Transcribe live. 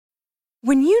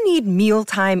When you need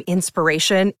mealtime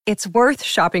inspiration, it's worth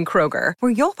shopping Kroger,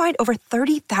 where you'll find over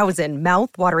 30,000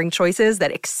 mouth-watering choices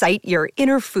that excite your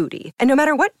inner foodie. And no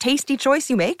matter what tasty choice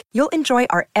you make, you'll enjoy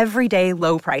our everyday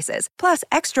low prices, plus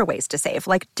extra ways to save,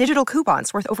 like digital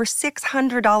coupons worth over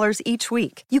 $600 each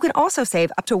week. You can also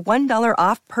save up to $1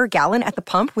 off per gallon at the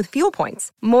pump with fuel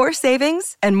points. More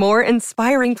savings and more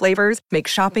inspiring flavors make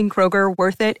shopping Kroger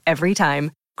worth it every time.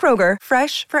 Kroger,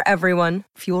 fresh for everyone.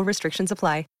 Fuel restrictions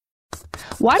apply.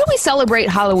 Why do we celebrate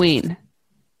Halloween?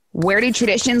 Where do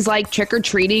traditions like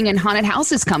trick-or-treating and haunted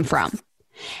houses come from?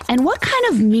 And what kind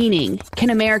of meaning can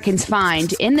Americans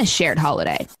find in this shared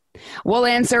holiday? We'll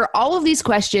answer all of these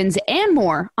questions and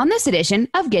more on this edition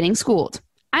of Getting Schooled.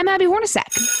 I'm Abby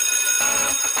Hornacek.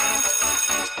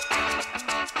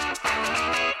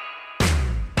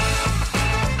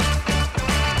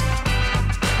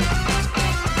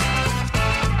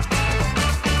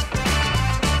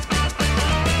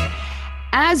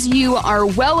 As you are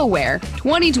well aware,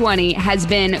 2020 has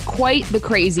been quite the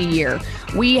crazy year.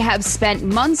 We have spent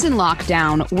months in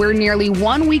lockdown. We're nearly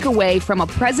 1 week away from a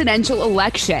presidential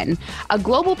election. A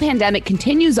global pandemic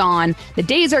continues on. The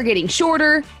days are getting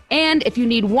shorter. And if you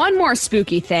need one more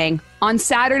spooky thing, on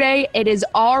Saturday, it is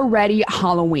already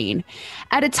Halloween.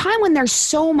 At a time when there's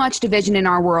so much division in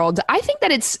our world, I think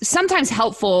that it's sometimes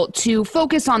helpful to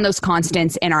focus on those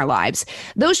constants in our lives,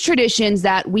 those traditions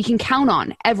that we can count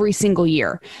on every single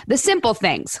year. The simple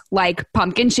things like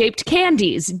pumpkin-shaped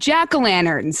candies,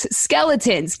 jack-o'-lanterns,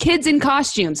 skeletons, kids in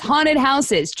costumes, haunted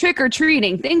houses,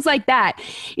 trick-or-treating, things like that.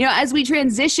 You know, as we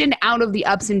transitioned out of the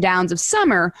ups and downs of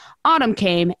summer, autumn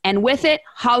came, and with it,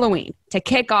 Halloween, to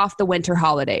kick off the winter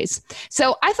holidays.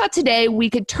 So I thought today we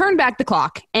could turn back the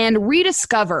clock and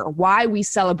rediscover why we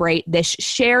celebrate this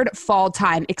shared fall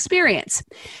time experience.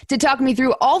 To talk me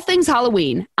through all things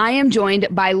Halloween, I am joined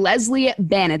by Leslie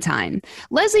Bannatyne.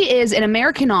 Leslie is an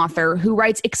American author who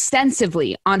writes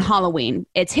extensively on Halloween,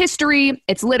 its history,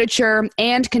 its literature,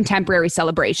 and contemporary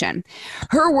celebration.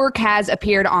 Her work has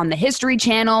appeared on the History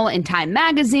Channel, in Time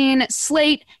Magazine,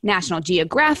 Slate, National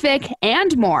Geographic,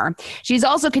 and more. She's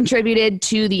also contributed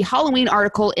to the Halloween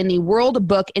article in the World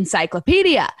Book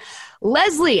Encyclopedia.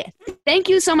 Leslie, thank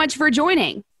you so much for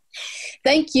joining.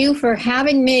 Thank you for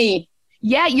having me.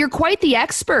 Yeah, you're quite the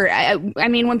expert. I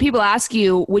mean, when people ask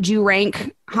you, would you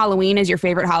rank Halloween as your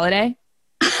favorite holiday?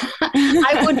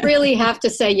 I would really have to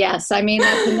say yes. I mean,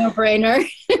 that's a no-brainer.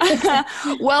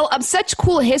 Well, such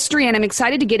cool history, and I'm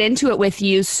excited to get into it with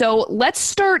you. So let's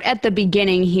start at the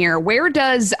beginning here. Where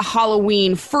does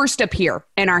Halloween first appear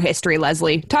in our history,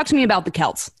 Leslie? Talk to me about the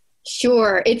Celts.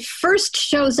 Sure. It first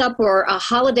shows up, or a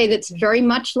holiday that's very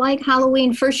much like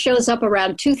Halloween, first shows up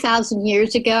around 2,000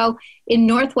 years ago in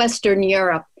northwestern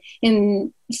Europe,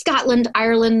 in Scotland,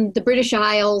 Ireland, the British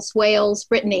Isles, Wales,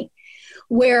 Brittany,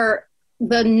 where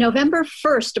the November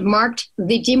 1st marked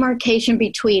the demarcation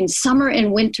between summer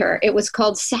and winter. It was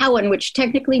called Samhain, which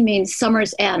technically means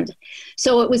summer's end.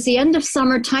 So it was the end of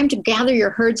summer, time to gather your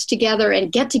herds together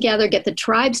and get the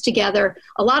tribes together,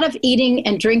 a lot of eating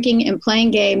and drinking and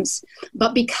playing games.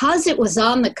 But because it was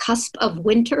on the cusp of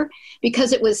winter,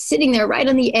 because it was sitting there right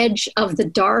on the edge of the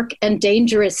dark and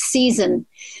dangerous season,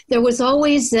 there was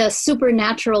always a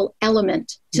supernatural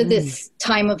element to this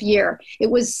time of year.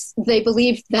 They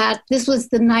believed that this was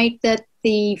the night that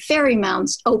the fairy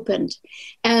mounds opened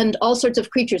and all sorts of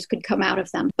creatures could come out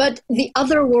of them. But the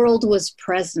other world was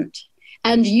present.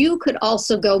 And you could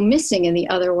also go missing in the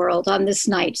other world on this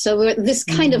night. So this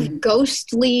kind of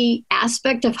ghostly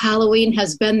aspect of Halloween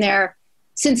has been there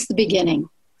since the beginning.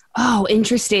 Oh,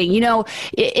 interesting. You know,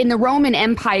 in the Roman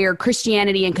Empire,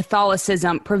 Christianity and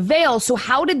Catholicism prevail. So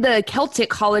how did the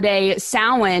Celtic holiday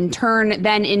Samhain turn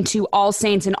then into All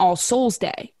Saints and All Souls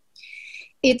Day?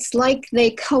 It's like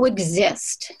they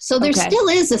coexist. So there still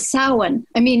is a Samhain.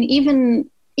 I mean, even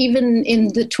in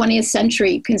the 20th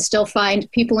century, you can still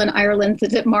find people in Ireland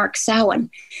that mark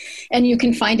Samhain. And you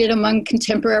can find it among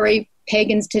contemporary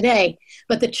pagans today.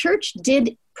 But the church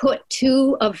did put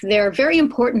two of their very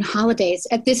important holidays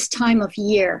at this time of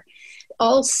year.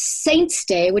 All Saints'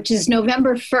 Day, which is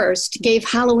November 1st, gave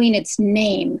Halloween its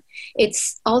name.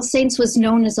 All Saints was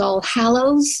known as All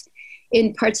Hallows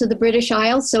in parts of the British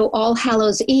Isles, so All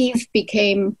Hallows Eve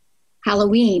became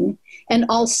Halloween. And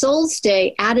All Souls'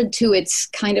 Day added to its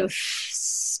kind of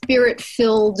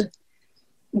spirit-filled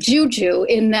juju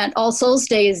in that All Souls'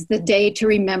 Day is the day to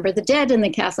remember the dead in the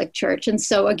Catholic Church. And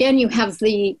so again, you have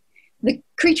the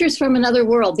creatures from another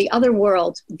world, the other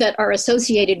world, that are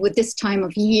associated with this time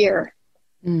of year.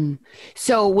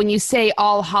 So when you say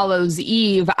All Hallows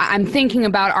Eve, I'm thinking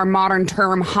about our modern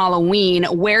term Halloween.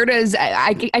 Where does,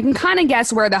 I can kind of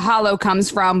guess where the hollow comes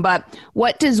from, but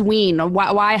what does ween?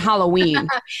 Why Halloween?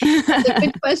 That's a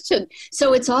good question.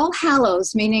 So it's All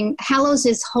Hallows, meaning hallows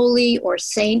is holy or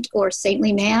saint or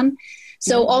saintly man.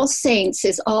 So All Saints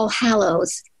is All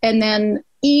Hallows. And then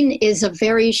een is a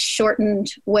very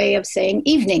shortened way of saying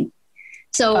evening.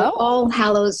 So All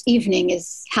Hallows evening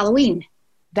is Halloween.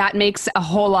 That makes a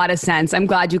whole lot of sense. I'm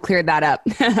glad you cleared that up.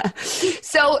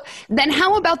 So then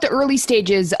how about the early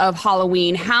stages of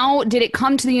Halloween? How did it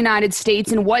come to the United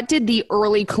States, and what did the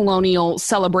early colonial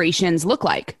celebrations look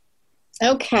like?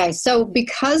 Okay, so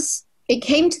because it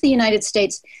came to the United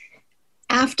States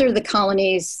after the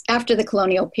colonies, after the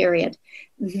colonial period,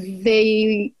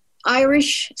 the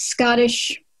Irish,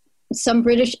 Scottish, some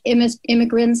British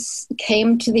immigrants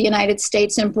came to the United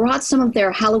States and brought some of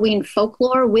their Halloween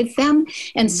folklore with them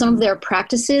and some of their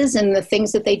practices and the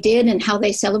things that they did and how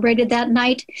they celebrated that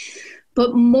night.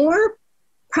 But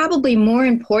probably more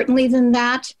importantly than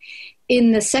that,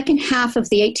 in the second half of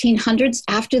the 1800s,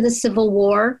 after the Civil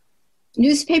War,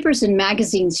 newspapers and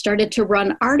magazines started to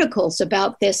run articles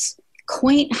about this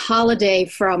quaint holiday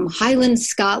from Highland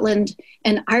Scotland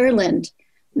and Ireland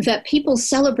that people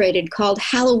celebrated called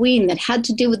Halloween, that had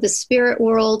to do with the spirit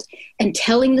world and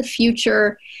telling the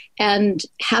future and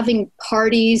having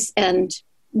parties and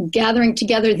gathering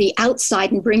together the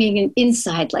outside and bringing it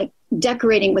inside, like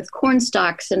decorating with corn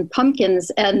stalks and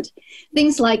pumpkins and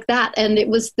things like that. And it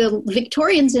was the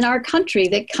Victorians in our country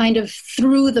that kind of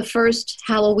threw the first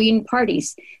Halloween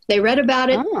parties. They read about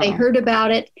it, They heard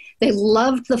about it, they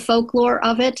loved the folklore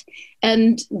of it,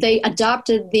 and they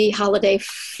adopted the holiday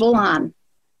full on.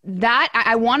 That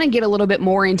I want to get a little bit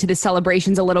more into the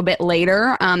celebrations a little bit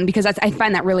later, because I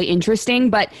find that really interesting.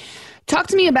 But talk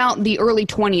to me about the early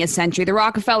 20th century, the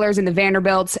Rockefellers and the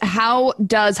Vanderbilts. How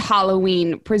does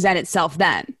Halloween present itself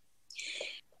then?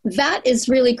 That is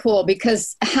really cool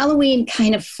because Halloween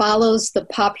kind of follows the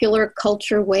popular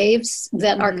culture waves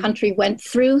that our country went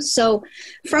through. So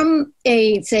from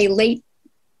a, say, late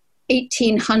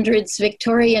 1800s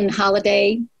Victorian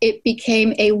holiday, it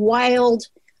became a wild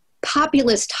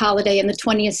populist holiday in the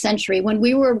 20th century. When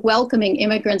we were welcoming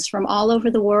immigrants from all over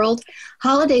the world,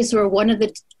 holidays were one of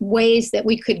the ways that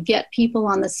we could get people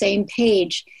on the same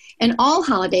page. And all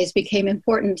holidays became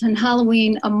important, and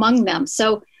Halloween among them.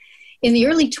 So in the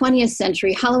early 20th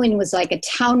century, Halloween was like a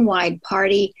town-wide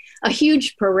party, a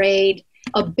huge parade,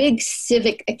 a big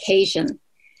civic occasion.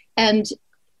 And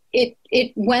it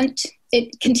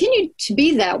continued to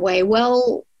be that way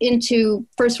well into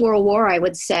First World War, I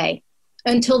would say,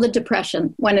 until the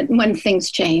Depression, when things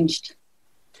changed.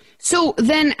 So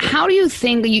then how do you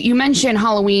think, you mentioned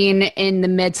Halloween in the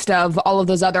midst of all of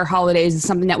those other holidays is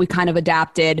something that we kind of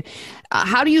adapted.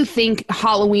 How do you think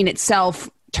Halloween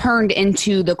itself turned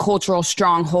into the cultural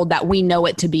stronghold that we know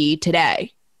it to be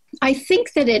today? I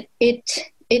think that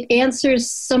it answers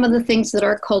some of the things that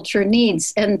our culture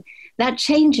needs, and that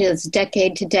changes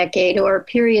decade to decade or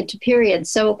period to period.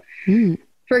 So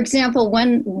for example,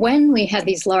 when we had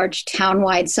these large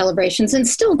town-wide celebrations, and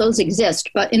still those exist,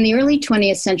 but in the early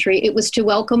 20th century, it was to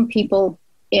welcome people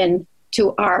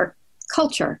into our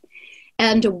culture.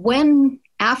 And when,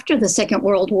 after the Second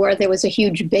World War, there was a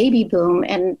huge baby boom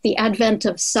and the advent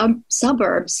of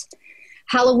suburbs,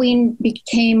 Halloween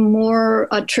became more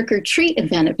a trick-or-treat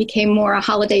event. It became more a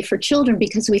holiday for children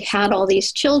because we had all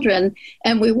these children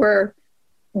and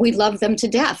we loved them to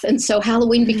death. And so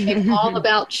Halloween became all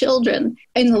about children.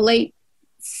 In the late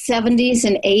 70s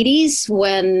and 80s,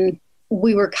 when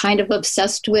we were kind of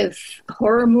obsessed with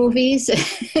horror movies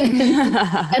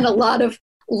and a lot of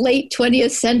late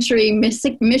 20th century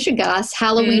mishigas,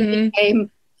 Halloween became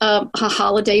a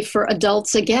holiday for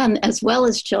adults again, as well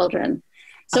as children.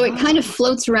 So it kind of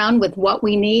floats around with what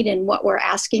we need and what we're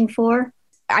asking for.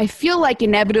 I feel like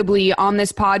inevitably on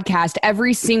this podcast,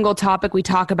 every single topic we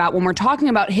talk about, when we're talking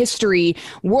about history,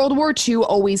 World War II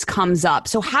always comes up.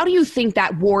 So how do you think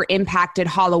that war impacted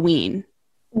Halloween?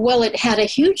 Well, it had a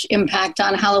huge impact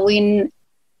on Halloween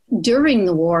during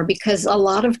the war because a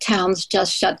lot of towns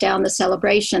just shut down the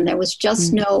celebration. There was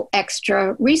just no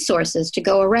extra resources to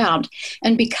go around.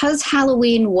 And because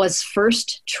Halloween was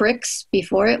first tricks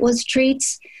before it was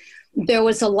treats, there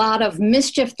was a lot of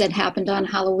mischief that happened on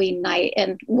Halloween night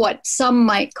and what some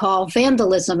might call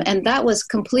vandalism. And that was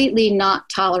completely not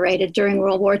tolerated during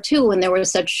World War II when there were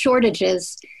such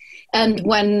shortages and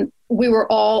when we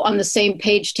were all on the same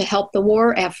page to help the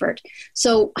war effort.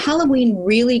 So Halloween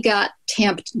really got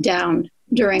tamped down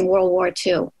during World War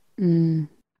II.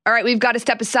 All right, we've got to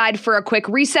step aside for a quick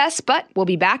recess, but we'll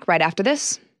be back right after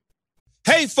this.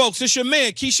 Hey, folks, it's your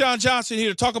man, Keyshawn Johnson, here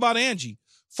to talk about Angie,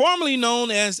 formerly known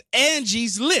as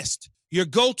Angie's List, your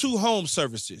go-to home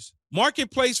services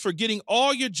marketplace for getting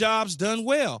all your jobs done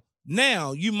well.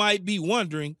 Now, you might be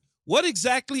wondering, what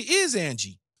exactly is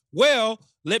Angie? Well,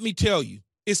 let me tell you,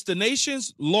 it's the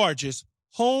nation's largest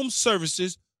home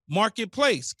services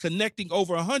marketplace, connecting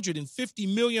over 150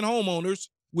 million homeowners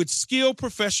with skilled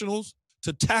professionals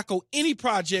to tackle any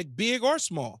project, big or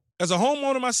small. As a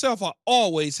homeowner myself, I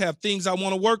always have things I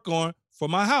want to work on for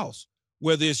my house,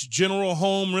 whether it's general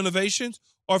home renovations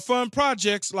or fun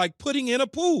projects like putting in a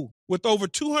pool. With over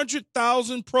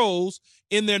 200,000 pros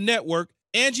in their network,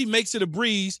 Angie makes it a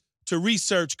breeze to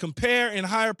research, compare, and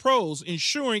hire pros,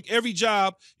 ensuring every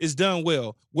job is done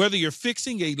well. Whether you're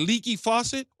fixing a leaky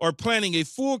faucet or planning a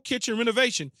full kitchen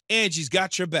renovation, Angie's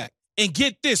got your back. And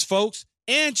get this, folks.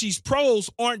 Angie's pros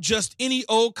aren't just any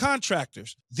old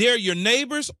contractors. They're your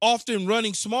neighbors, often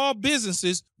running small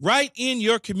businesses right in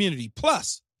your community.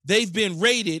 Plus, they've been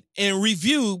rated and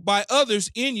reviewed by others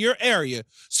in your area.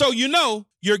 So you know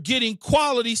you're getting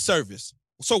quality service.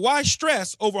 So why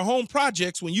stress over home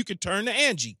projects when you can turn to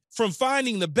Angie? From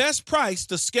finding the best price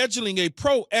to scheduling a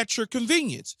pro at your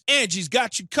convenience, Angie's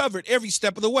got you covered every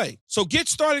step of the way. So get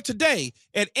started today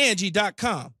at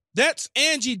Angie.com. That's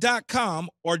Angie.com,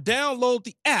 or download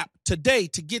the app today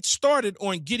to get started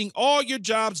on getting all your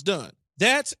jobs done.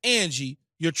 That's Angie,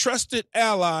 your trusted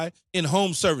ally in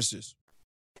home services.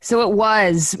 So it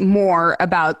was more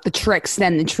about the tricks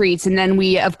than the treats. And then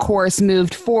we, of course,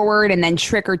 moved forward, and then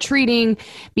trick-or-treating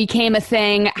became a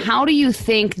thing. How do you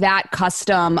think that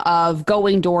custom of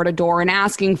going door to door and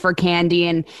asking for candy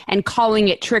and calling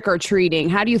it trick-or-treating,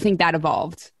 how do you think that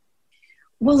evolved?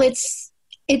 Well,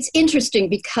 it's interesting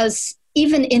because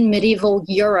even in medieval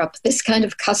Europe, this kind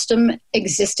of custom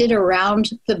existed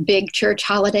around the big church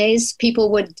holidays. People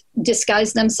would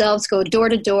disguise themselves, go door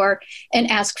to door,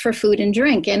 and ask for food and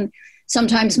drink, and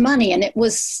sometimes money. And it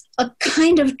was a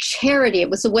kind of charity. It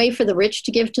was a way for the rich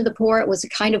to give to the poor. It was a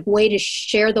kind of way to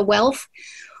share the wealth.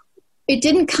 It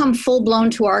didn't come full-blown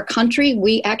to our country.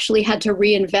 We actually had to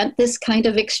reinvent this kind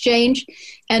of exchange.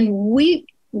 And we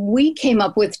came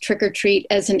up with trick or treat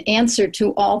as an answer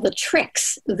to all the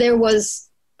tricks. There was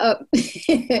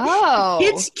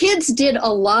kids did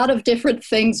a lot of different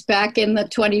things back in the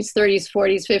 20s, 30s,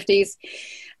 40s, 50s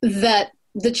that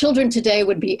the children today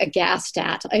would be aghast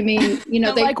at. I mean,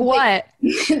 what?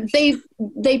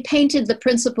 They painted the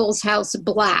principal's house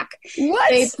black. What?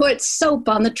 They put soap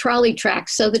on the trolley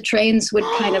tracks so the trains would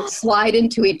kind of slide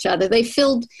into each other. They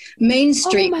filled Main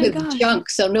Street with junk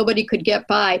so nobody could get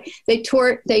by. They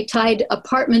tied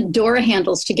apartment door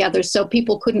handles together so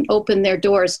people couldn't open their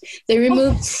doors. They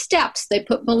removed steps. They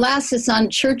put molasses on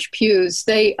church pews.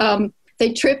 They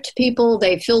tripped people.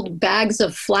 They filled bags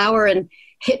of flour and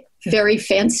hit very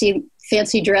fancy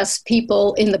dressed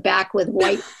people in the back with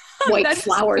white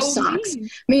flower socks. Mean.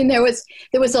 I mean, there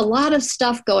was a lot of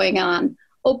stuff going on.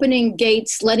 Opening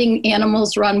gates, letting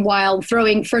animals run wild,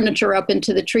 throwing furniture up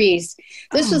into the trees.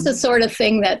 This was the sort of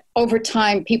thing that over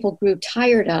time people grew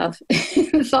tired of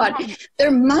and thought there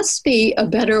must be a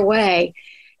better way.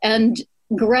 And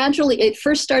gradually, it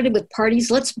first started with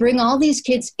parties. Let's bring all these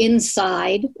kids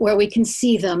inside where we can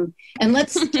see them, and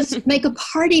let's just make a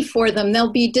party for them.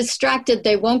 They'll be distracted.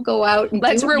 They won't go out. And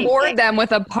let's reward them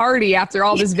with a party after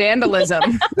all this vandalism.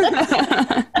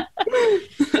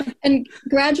 And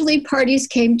gradually, parties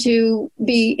came to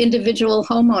be individual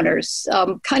homeowners,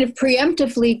 kind of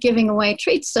preemptively giving away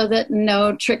treats so that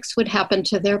no tricks would happen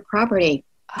to their property.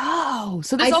 Oh,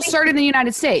 so this all started in the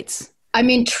United States. I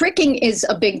mean, tricking is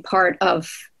a big part of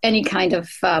any kind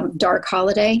of dark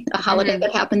holiday, a holiday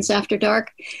that happens after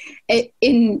dark,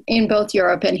 in both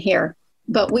Europe and here.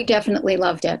 But we definitely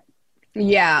loved it.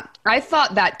 Yeah, I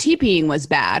thought that TPing was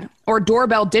bad or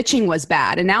doorbell ditching was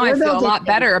bad. And now I feel a lot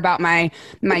better about my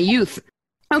youth.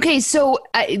 Okay, so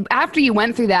after you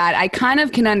went through that, I kind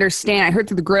of can understand. I heard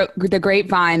through the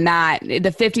grapevine that the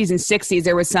 50s and 60s,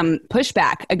 there was some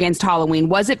pushback against Halloween.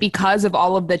 Was it because of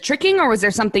all of the tricking, or was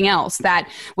there something else that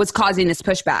was causing this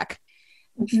pushback?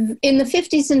 In the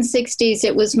 50s and 60s,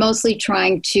 it was mostly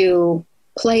trying to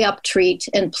play up treat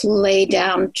and play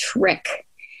down trick.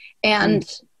 And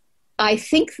I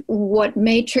think what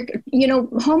made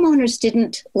homeowners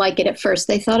didn't like it at first.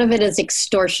 They thought of it as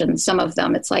extortion, some of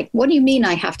them. It's like, what do you mean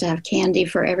I have to have candy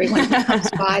for everyone who comes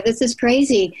by? This is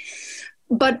crazy.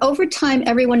 But over time,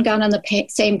 everyone got on the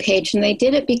same page, and they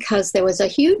did it because there was a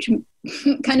huge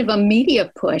kind of a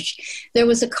media push. There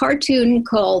was a cartoon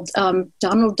called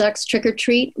Donald Duck's Trick or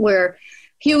Treat, where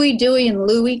Huey, Dewey, and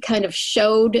Louie kind of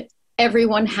showed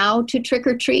everyone how to trick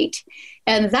or treat.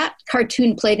 And that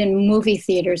cartoon played in movie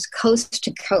theaters coast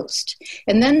to coast.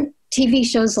 And then TV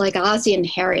shows like Ozzie and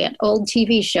Harriet, old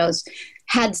TV shows,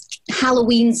 had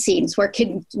Halloween scenes where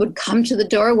kids would come to the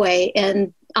doorway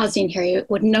and Ozzie and Harriet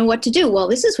wouldn't know what to do. Well,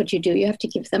 this is what you do. You have to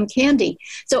give them candy.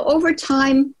 So over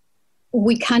time,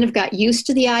 we kind of got used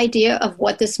to the idea of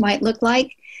what this might look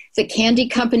like. The candy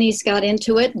companies got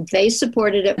into it. They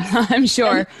supported it. I'm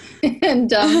sure.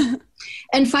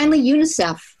 And finally,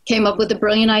 UNICEF came up with a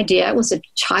brilliant idea. It was a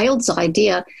child's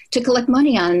idea to collect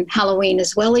money on Halloween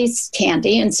as well as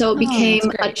candy. And so it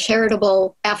became a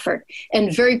charitable effort.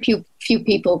 And very few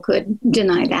people could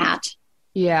deny that.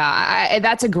 Yeah,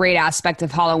 that's a great aspect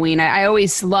of Halloween. I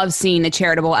always love seeing the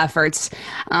charitable efforts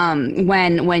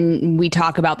when we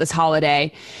talk about this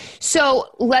holiday. So,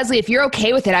 Leslie, if you're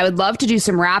okay with it, I would love to do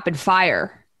some rapid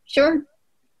fire. Sure.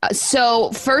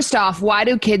 So, first off, why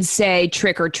do kids say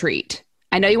trick or treat?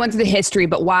 I know you went through the history,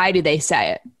 but why do they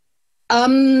say it?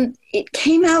 It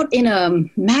came out in a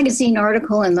magazine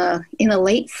article in the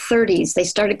late 30s. They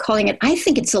started calling it, I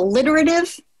think it's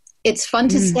alliterative. It's fun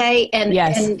to say, and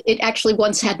it actually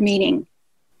once had meaning.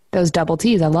 Those double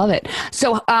T's, I love it.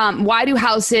 So why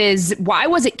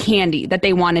was it candy that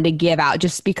they wanted to give out?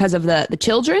 Just because of the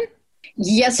children?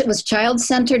 Yes, it was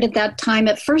child-centered at that time.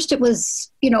 At first it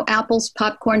was, apples,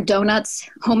 popcorn, donuts,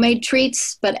 homemade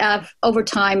treats, but over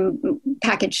time,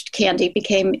 packaged candy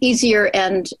became easier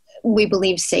and, we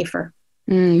believe, safer.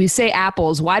 You say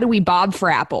apples. Why do we bob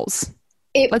for apples?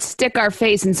 Let's stick our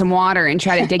face in some water and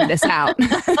try to dig this out.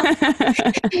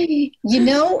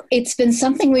 It's been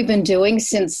something we've been doing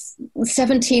since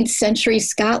 17th century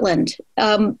Scotland.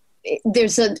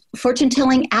 There's a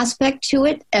fortune-telling aspect to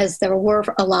it, as there were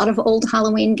a lot of old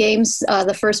Halloween games.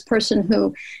 The first person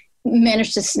who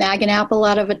managed to snag an apple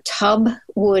out of a tub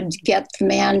would get the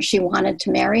man she wanted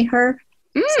to marry her.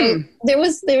 So there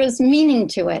was meaning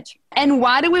to it. And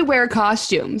why do we wear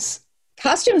costumes?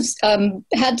 Costumes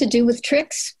had to do with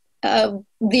tricks.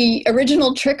 The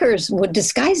original trickers would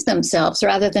disguise themselves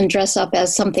rather than dress up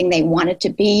as something they wanted to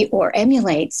be or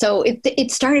emulate. So it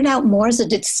started out more as a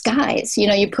disguise.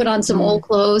 You put on some old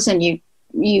clothes and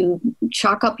you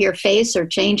chalk up your face or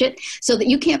change it so that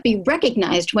you can't be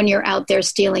recognized when you're out there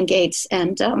stealing gates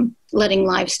and letting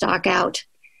livestock out.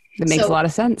 That makes a lot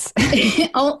of sense.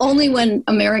 Only when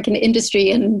American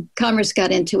industry and commerce got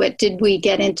into it did we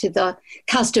get into the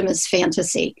customist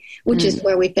fantasy, which is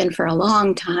where we've been for a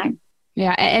long time.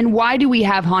 Yeah. And why do we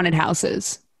have haunted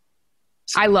houses?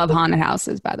 I love haunted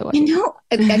houses, by the way.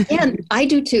 Again, I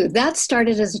do too. That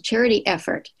started as a charity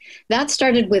effort. That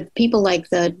started with people like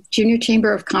the Junior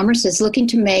Chamber of Commerce is looking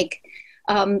to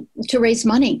to raise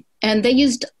money. And they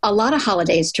used a lot of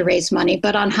holidays to raise money,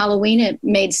 but on Halloween, it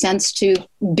made sense to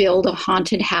build a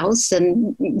haunted house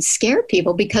and scare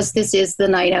people because this is the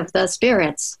night of the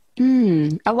spirits.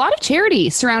 A lot of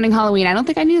charity surrounding Halloween. I don't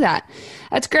think I knew that.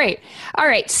 That's great. All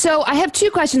right. So I have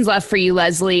two questions left for you,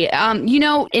 Leslie.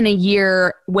 In a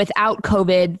year without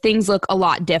COVID, things look a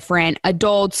lot different.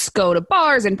 Adults go to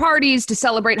bars and parties to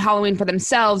celebrate Halloween for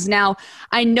themselves. Now,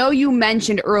 I know you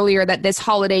mentioned earlier that this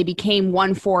holiday became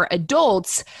one for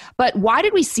adults, but why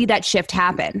did we see that shift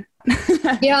happen?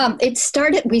 Yeah,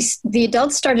 the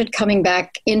adults started coming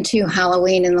back into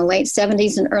Halloween in the late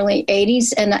 70s and early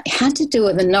 80s, and it had to do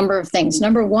with a number of things.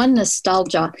 Number one,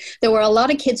 nostalgia. There were a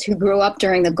lot of kids who grew up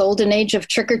during the golden age of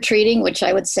trick-or-treating, which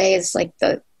I would say is like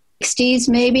the 60s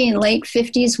maybe and late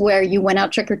 50s, where you went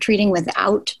out trick-or-treating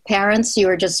without parents. You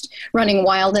were just running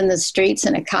wild in the streets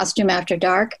in a costume after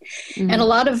dark. And a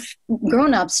lot of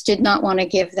grown-ups did not want to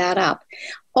give that up.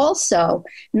 Also,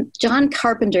 John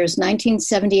Carpenter's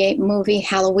 1978 movie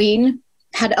Halloween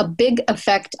had a big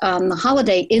effect on the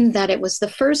holiday in that it was the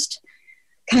first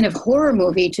kind of horror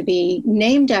movie to be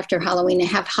named after Halloween and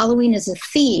have Halloween as a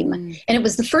theme. And it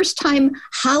was the first time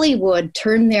Hollywood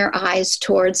turned their eyes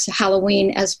towards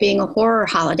Halloween as being a horror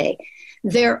holiday.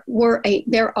 There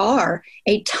are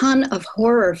a ton of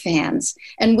horror fans.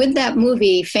 And with that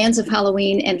movie, fans of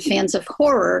Halloween and fans of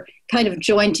horror kind of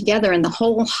joined together, and the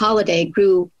whole holiday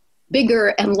grew bigger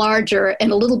and larger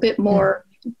and a little bit more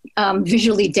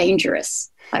visually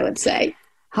dangerous, I would say.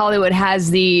 Hollywood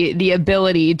has the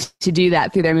ability to do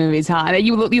that through their movies, huh?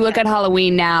 You look at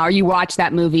Halloween now, or you watch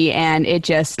that movie, and it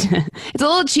just, it's a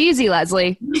little cheesy,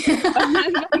 Leslie.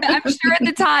 I'm sure at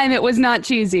the time it was not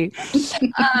cheesy.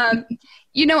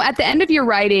 At the end of your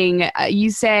writing,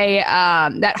 you say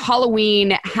that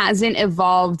Halloween hasn't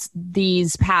evolved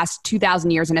these past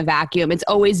 2,000 years in a vacuum. It's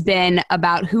always been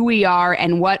about who we are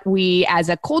and what we as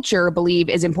a culture believe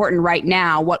is important right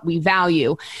now, what we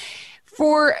value.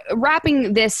 For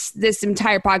wrapping this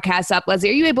entire podcast up, Leslie,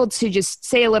 are you able to just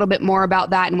say a little bit more about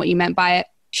that and what you meant by it?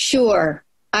 Sure.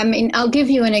 I mean, I'll give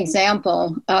you an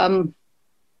example.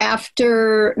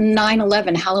 After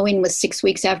 9/11, Halloween was 6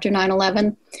 weeks after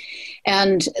 9/11,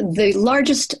 and the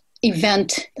largest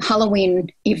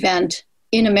Halloween event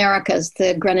in America is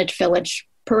the Greenwich Village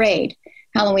Parade,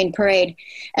 Halloween Parade.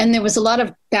 And there was a lot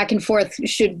of back and forth.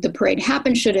 Should the parade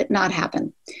happen? Should it not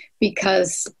happen?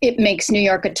 Because it makes New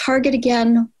York a target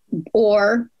again.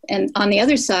 And on the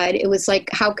other side, it was like,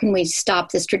 how can we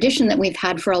stop this tradition that we've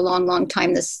had for a long, long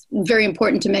time? This is very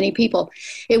important to many people.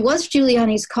 It was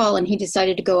Giuliani's call, and he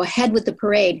decided to go ahead with the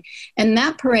parade. And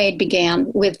that parade began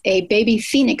with a baby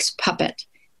phoenix puppet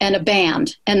and a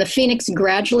band. And the phoenix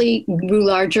gradually grew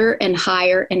larger and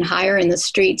higher in the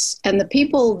streets. And the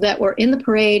people that were in the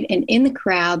parade and in the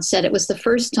crowd said it was the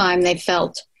first time they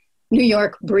felt New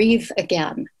York breathe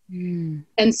again. Mm.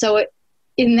 And so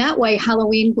in that way,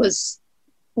 Halloween was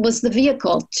the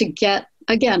vehicle to get,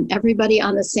 again, everybody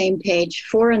on the same page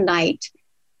for a night,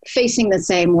 facing the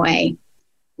same way.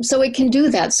 So it can do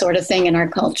that sort of thing in our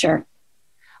culture.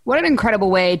 What an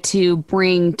incredible way to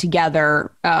bring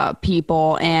together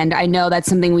people. And I know that's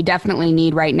something we definitely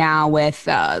need right now with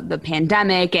the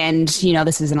pandemic. And,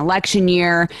 this is an election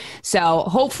year. So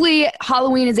hopefully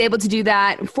Halloween is able to do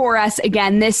that for us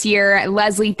again this year.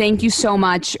 Leslie, thank you so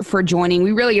much for joining.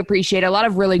 We really appreciate it. A lot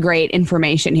of really great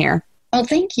information here. Well,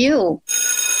 thank you.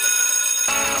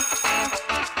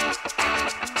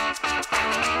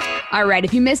 All right,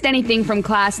 if you missed anything from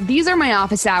class, these are my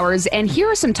office hours, and here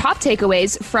are some top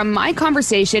takeaways from my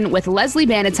conversation with Leslie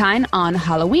Bannatyne on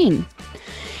Halloween.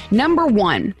 Number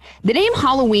 1, the name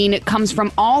Halloween comes from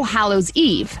All Hallows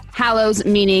Eve, Hallows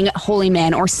meaning holy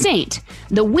man or saint.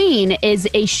 The ween is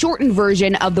a shortened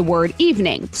version of the word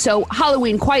evening, so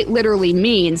Halloween quite literally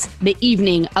means the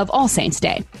evening of All Saints'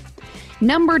 Day.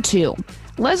 Number 2,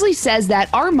 Leslie says that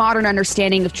our modern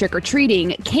understanding of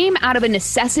trick-or-treating came out of a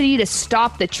necessity to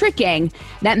stop the tricking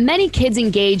that many kids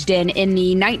engaged in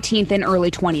the 19th and early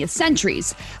 20th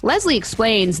centuries. Leslie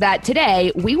explains that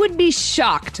today we would be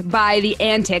shocked by the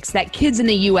antics that kids in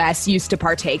the U.S. used to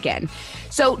partake in.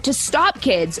 So to stop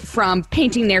kids from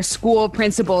painting their school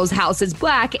principals' houses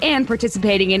black and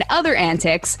participating in other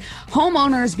antics,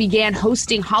 homeowners began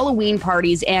hosting Halloween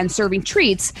parties and serving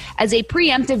treats as a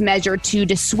preemptive measure to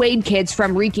dissuade kids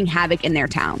from wreaking havoc in their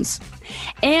towns.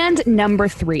 And number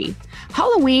 3,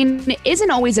 Halloween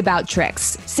isn't always about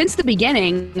tricks. Since the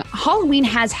beginning, Halloween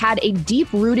has had a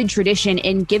deep-rooted tradition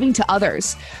in giving to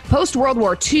others. Post-World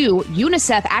War II,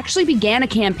 UNICEF actually began a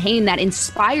campaign that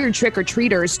inspired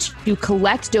trick-or-treaters to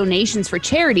collect donations for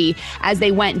charity as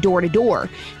they went door to door.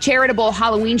 Charitable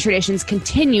Halloween traditions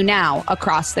continue now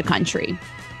across the country.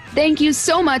 Thank you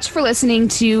so much for listening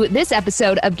to this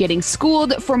episode of Getting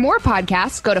Schooled. For more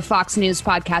podcasts, go to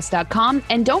foxnewspodcast.com.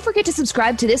 And don't forget to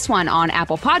subscribe to this one on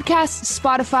Apple Podcasts,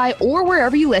 Spotify, or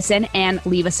wherever you listen, and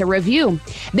leave us a review.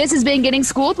 This has been Getting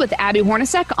Schooled with Abby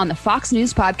Hornacek on the Fox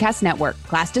News Podcast Network.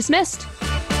 Class dismissed.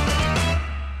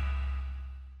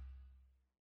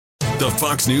 The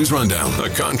Fox News Rundown, a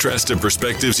contrast of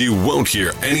perspectives you won't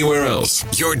hear anywhere else.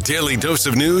 Your daily dose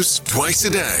of news twice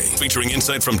a day, featuring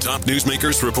insight from top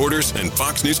newsmakers, reporters, and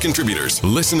Fox News contributors.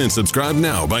 Listen and subscribe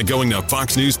now by going to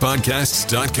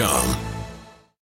foxnewspodcasts.com.